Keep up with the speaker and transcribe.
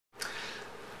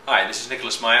Hi, this is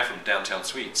Nicholas Meyer from Downtown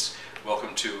Suites.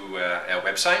 Welcome to our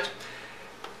website.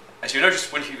 As you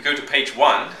notice, when you go to page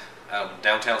 1,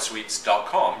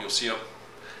 downtownsuites.com, you'll see a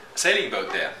sailing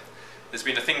boat there. There's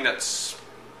been a thing that's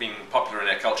been popular in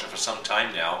our culture for some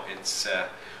time now. It's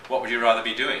what would you rather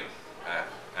be doing?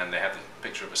 And they have the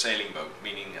picture of a sailing boat,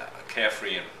 meaning a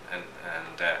carefree and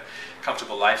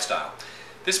comfortable lifestyle.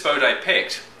 This boat I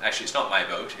picked, actually it's not my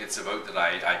boat, it's a boat that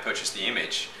I purchased the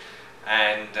image,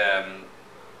 and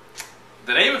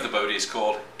the name of the boat is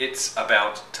called It's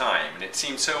About Time, and it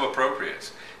seems so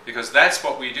appropriate because that's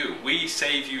what we do. We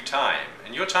save you time,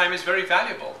 and your time is very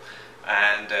valuable,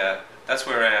 and that's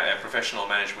where our professional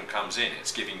management comes in.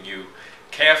 It's giving you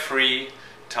carefree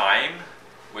time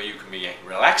where you can be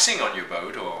relaxing on your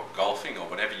boat or golfing or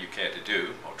whatever you care to do,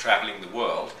 or traveling the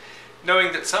world,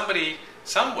 knowing that somebody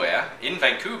somewhere in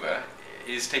Vancouver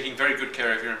is taking very good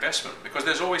care of your investment, because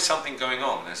there's always something going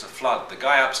on. There's a flood, the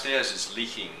guy upstairs is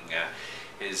leaking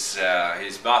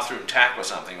his bathroom tap or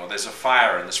something, or there's a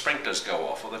fire and the sprinklers go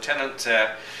off, or the tenant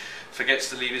forgets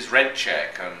to leave his rent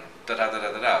check, and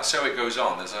da-da-da-da-da-da. So it goes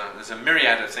on. There's a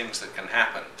myriad of things that can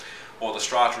happen. Or the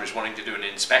strata is wanting to do an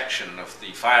inspection of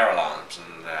the fire alarms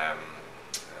and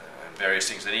various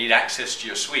things. They need access to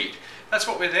your suite. That's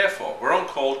what we're there for. We're on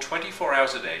call 24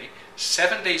 hours a day,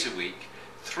 7 days a week,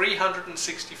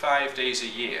 365 days a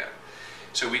year.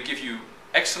 So we give you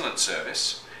excellent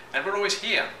service, and we're always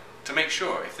here to make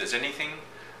sure if there's anything,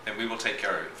 then we will take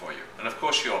care of it for you. And of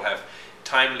course you'll have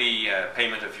timely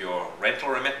payment of your rental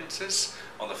remittances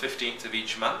on the 15th of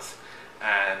each month,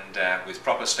 and with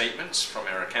proper statements from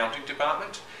our accounting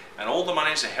department, and all the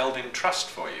monies are held in trust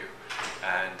for you,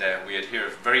 and we adhere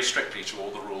very strictly to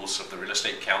all the rules of the Real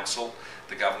Estate Council,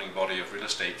 the governing body of real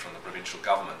estate from the provincial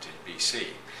government in BC.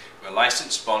 We're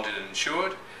licensed, bonded and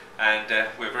insured, and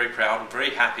we're very proud and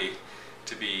very happy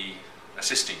to be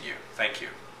assisting you. Thank you.